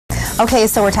Okay,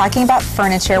 so we're talking about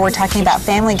furniture, we're talking about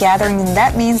family gatherings, and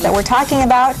that means that we're talking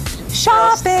about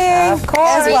shopping of course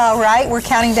as well, right? We're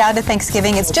counting down to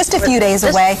Thanksgiving. It's just a few days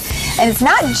away, and it's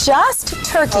not just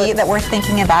turkey that we're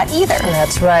thinking about either.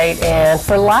 That's right, and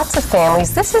for lots of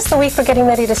families, this is the week we're getting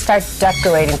ready to start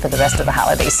decorating for the rest of the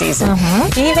holiday season.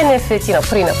 Even if it's,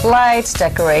 putting up lights,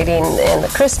 decorating in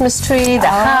the Christmas tree, the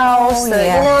house,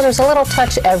 there's a little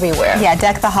touch everywhere. Yeah,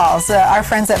 deck the halls. Our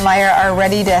friends at Meijer are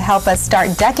ready to help us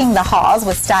start decking the halls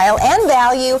with style and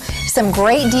value. Some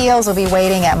great deals will be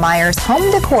waiting at Meijer's Home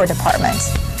Decor department.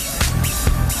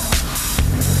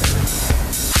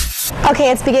 Okay,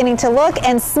 it's beginning to look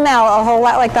and smell a whole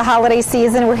lot like the holiday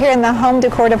season. We're here in the Home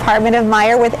Decor department of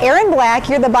Meijer with Erin Black.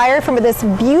 You're the buyer from this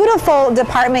beautiful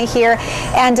department here.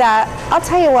 And I'll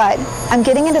tell you what, I'm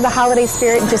getting into the holiday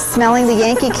spirit just smelling the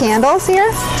Yankee candles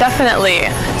here. Definitely.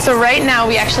 So right now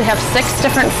we actually have 6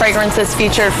 different fragrances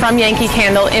featured from Yankee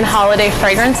Candle in holiday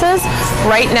fragrances.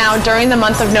 Right now during the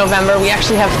month of November we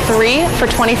actually have 3 for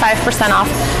 25% off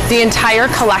the entire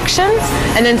collection.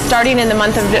 And then starting in the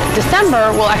month of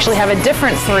December we'll actually have a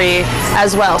different 3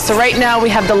 as well. So right now we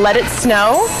have the Let It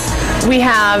Snow, we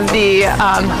have the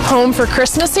Home for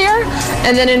Christmas here,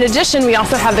 and then in addition we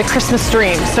also have the Christmas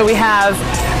Dream. So we have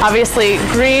obviously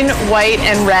green, white,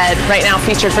 and red right now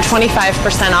featured for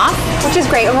 25% off. Which is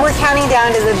great, and we're counting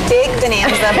down to the big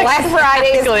bonanza. Black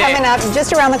Friday is coming up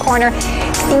just around the corner.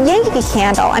 Yankee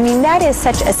Candle, I mean, that is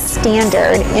such a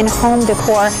standard in home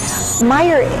decor.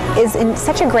 Meijer is in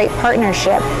such a great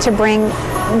partnership to bring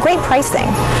great pricing.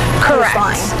 Correct.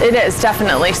 It is,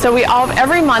 definitely. So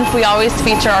every month we always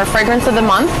feature our fragrance of the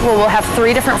month, where we'll have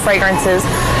 3 different fragrances.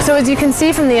 So as you can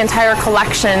see from the entire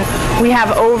collection, we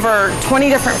have over 20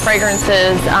 different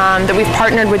fragrances that we've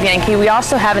partnered with Yankee. We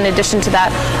also have, in addition to that,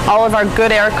 all of our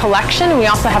Good Air collection. We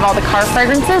also have all the car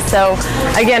fragrances. So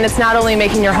again, it's not only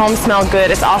making your home smell good,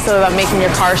 it's also about making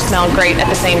your car smell great at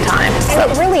the same time.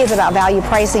 And it really is about value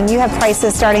pricing. You have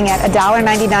prices starting at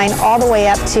 $1.99 all the way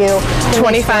up to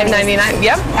 $25.99.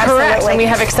 Yep, correct. And we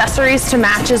have accessories to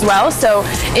match as well. So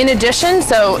in addition,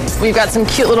 we've got some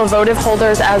cute little votive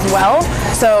holders as well.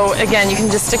 So again, you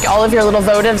can just stick all of your little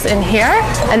votives in here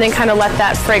and then kind of let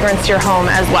that fragrance your home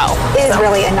as well. It is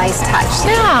really a nice touch.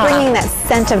 Yeah. Bringing that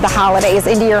scent of the holidays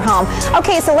into your home.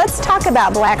 Okay, so let's talk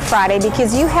about Black Friday,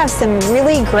 because you have some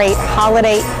really great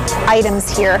holiday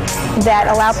items here that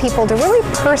allow people to really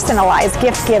personalize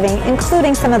gift giving,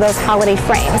 including some of those holiday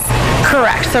frames.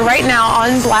 Correct. So right now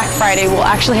on Black Friday, we'll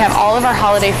actually have all of our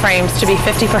holiday frames to be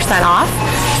 50% off.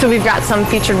 So we've got some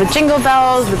featured with jingle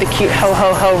bells, with the cute ho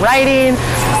ho ho writing.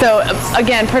 So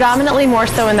again, predominantly more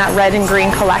so in that red and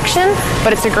green collection,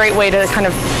 but it's a great way to kind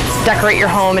of decorate your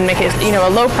home and make it, a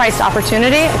low-priced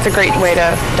opportunity. It's a great way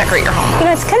to decorate your home.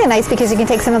 It's kind of nice because you can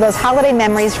take some of those holiday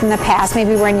memories from the past,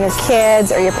 maybe when your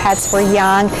kids or your pets were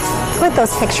young, put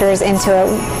those pictures into a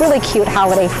really cute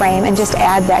holiday frame and just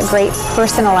add that great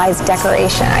personalized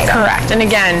decoration item. Correct. And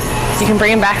again, you can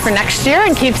bring them back for next year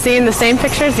and keep seeing the same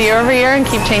pictures year over year and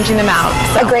keep changing them out.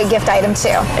 So. A great gift item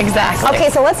too. Exactly.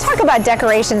 Okay, so let's talk about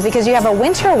decorations, because you have a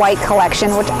winter white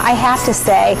collection, which I have to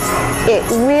say, it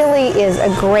really is a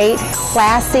great,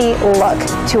 classy look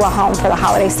to a home for the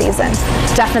holiday season.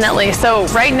 Definitely. So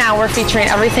right now we're featuring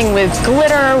everything with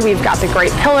glitter. We've got the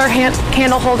great pillar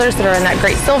candle holders that are in that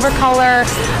great silver color.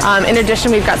 In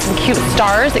addition, we've got some cute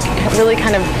stars that can really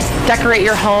kind of decorate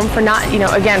your home for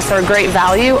again, for a great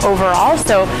value overall.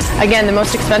 So again, the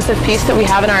most expensive piece that we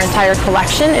have in our entire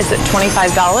collection is at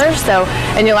 $25.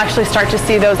 And you'll actually start to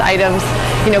see those items,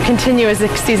 continue as the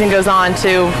season goes on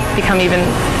to become even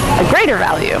a greater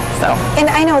value. So. And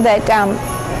I know that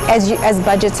as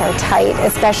budgets are tight,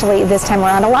 especially this time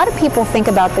around, a lot of people think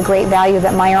about the great value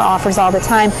that Meijer offers all the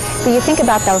time, but you think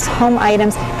about those home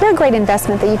items, they're a great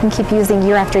investment that you can keep using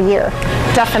year after year.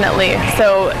 Definitely.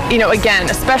 So, again,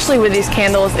 especially with these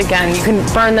candles, again, you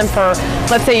can burn them for,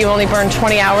 let's say you only burn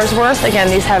 20 hours worth. Again,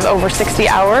 these have over 60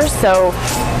 hours, so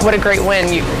what a great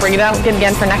win. You bring it out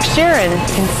again for next year and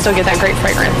you can still get that great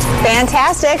fragrance.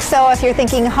 Fantastic. So if you're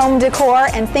thinking home decor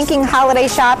and thinking holiday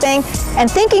shopping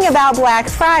and thinking about Black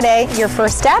Friday, your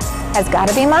first step has got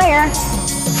to be Meijer.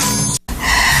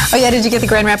 Oh yeah, did you get the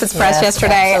Grand Rapids Press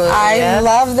yesterday? I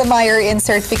love the Meijer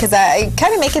inserts because I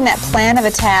kind of making that plan of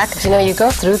attack. You go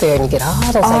through there and you get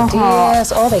all those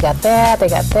ideas. Oh, they got that, they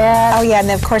got that. Oh yeah,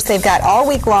 and of course they've got all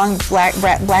week long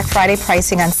Black Friday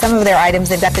pricing on some of their items.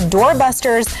 They've got the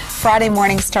doorbusters Friday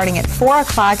morning starting at 4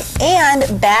 o'clock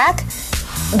and back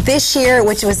this year,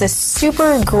 which was a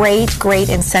super great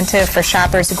incentive for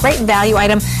shoppers, a great value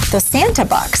item, those Santa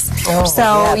bucks. Oh,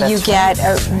 so yeah, you get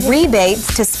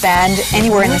rebates to spend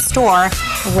anywhere in the store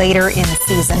later in the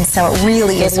season. So it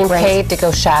really is Getting great. paid to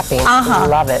go shopping.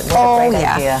 Love it. What a great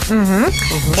idea.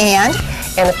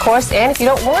 And of course, and if you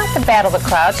don't want to battle the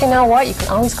crowds, you know what? You can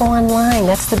always go online.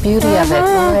 That's the beauty of it.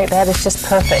 Right? That is just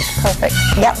perfect. Perfect.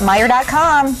 Yep,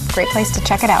 Meijer.com. Great place to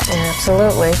check it out.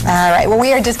 Absolutely. All right, well,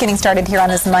 we are just getting started here on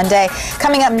this Monday.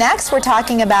 Coming up next, we're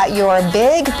talking about your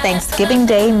big Thanksgiving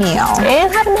Day meal.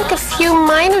 And how to make a few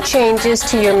minor changes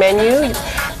to your menu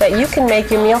that you can make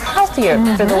your meal healthier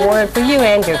for you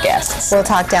and your guests. We'll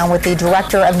talk down with the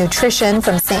Director of Nutrition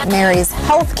from St. Mary's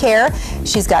Healthcare.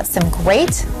 She's got some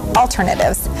great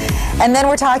alternatives. And then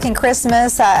we're talking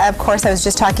Christmas. Of course, I was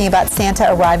just talking about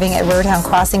Santa arriving at Rivertown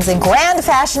Crossings in grand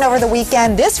fashion over the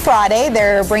weekend. This Friday,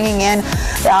 they're bringing in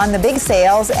on the big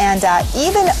sales and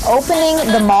even opening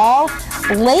the mall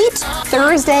late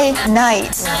Thursday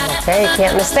night. Okay,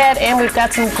 can't miss that. And we've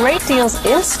got some great deals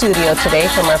in studio today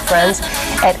from our friends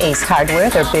at Ace Hardware.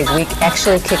 Their big week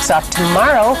actually kicks off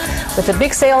tomorrow with a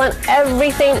big sale on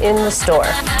everything in the store.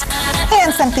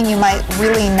 And something you might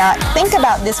really not think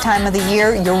about this time of the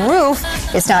year, your roof.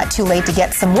 It's not too late to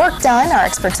get some work done. Our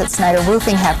experts at Snyder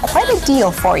Roofing have quite a deal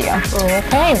for you.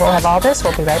 Okay, we'll have all this.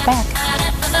 We'll be right back.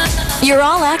 Your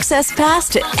all-access pass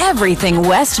to everything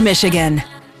West Michigan.